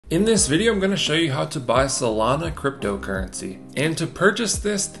In this video, I'm going to show you how to buy Solana cryptocurrency. And to purchase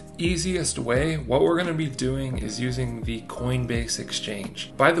this, the easiest way, what we're going to be doing is using the Coinbase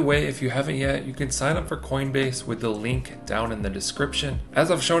exchange. By the way, if you haven't yet, you can sign up for Coinbase with the link down in the description. As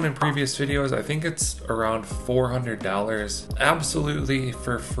I've shown in previous videos, I think it's around $400 absolutely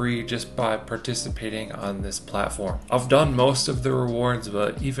for free just by participating on this platform. I've done most of the rewards,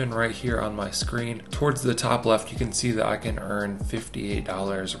 but even right here on my screen, towards the top left, you can see that I can earn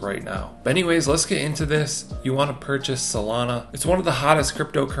 $58 right now. But anyways, let's get into this. You want to purchase Solana. It's one of the hottest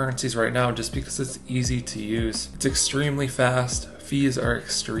cryptocurrencies right now just because it's easy to use. It's extremely fast. Fees are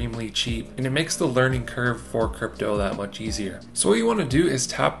extremely cheap, and it makes the learning curve for crypto that much easier. So what you want to do is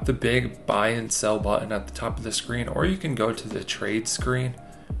tap the big buy and sell button at the top of the screen, or you can go to the trade screen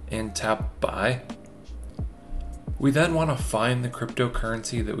and tap buy. We then want to find the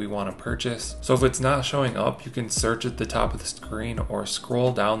cryptocurrency that we want to purchase. So if it's not showing up, you can search at the top of the screen or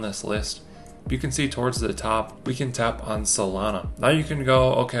scroll down this list. You can see towards the top, we can tap on Solana. Now you can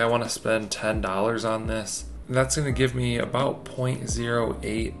go, okay, I want to spend $10 on this. And that's going to give me about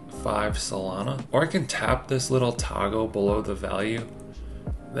 0.085 Solana. Or I can tap this little toggle below the value,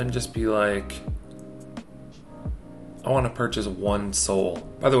 then just be like, I want to purchase 1 SOL.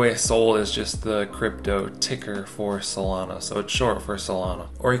 By the way, SOL is just the crypto ticker for Solana, so it's short for Solana.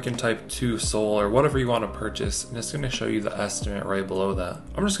 Or you can type 2 SOL or whatever you want to purchase, and it's going to show you the estimate right below that.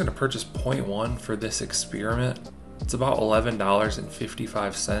 I'm just going to purchase 0.1 for this experiment. It's about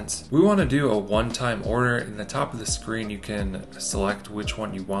 $11.55. We want to do a one-time order. In the top of the screen, you can select which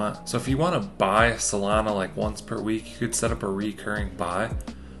one you want. So if you want to buy Solana like once per week, you could set up a recurring buy.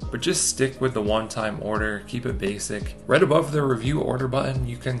 But just stick with the one-time order, keep it basic. Right above the review order button,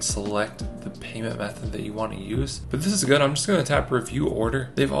 you can select the payment method that you want to use. But this is good, I'm just gonna tap review order.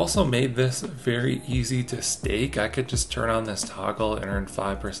 They've also made this very easy to stake. I could just turn on this toggle and earn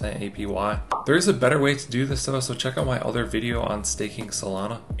 5% APY. There is a better way to do this though, so check out my other video on staking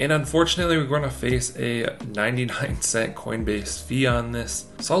Solana. And unfortunately, we're gonna face a 99-cent Coinbase fee on this.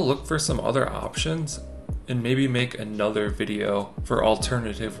 So I'll look for some other options and maybe make another video for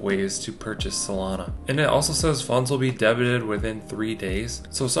alternative ways to purchase Solana. And it also says funds will be debited within 3 days.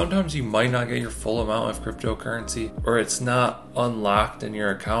 So sometimes you might not get your full amount of cryptocurrency, or it's not unlocked in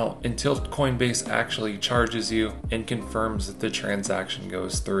your account until Coinbase actually charges you and confirms that the transaction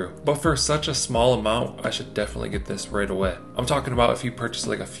goes through. But for such a small amount, I should definitely get this right away. I'm talking about if you purchase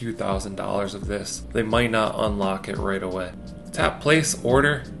like a few $1,000s of this, they might not unlock it right away. Tap place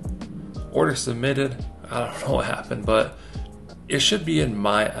order, order submitted. I don't know what happened, but it should be in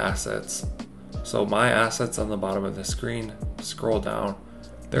my assets. So my assets on the bottom of the screen, scroll down.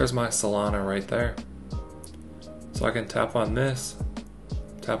 There's my Solana right there. So I can tap on this,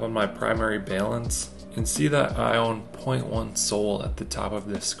 tap on my primary balance, and see that I own 0.1 SOL at the top of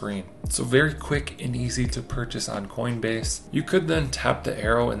this screen. So very quick and easy to purchase on Coinbase. You could then tap the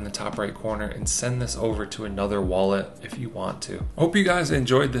arrow in the top right corner and send this over to another wallet if you want to. Hope you guys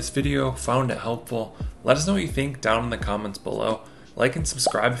enjoyed this video, found it helpful. Let us know what you think down in the comments below. Like and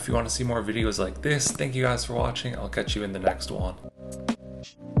subscribe if you want to see more videos like this. Thank you guys for watching. I'll catch you in the next one.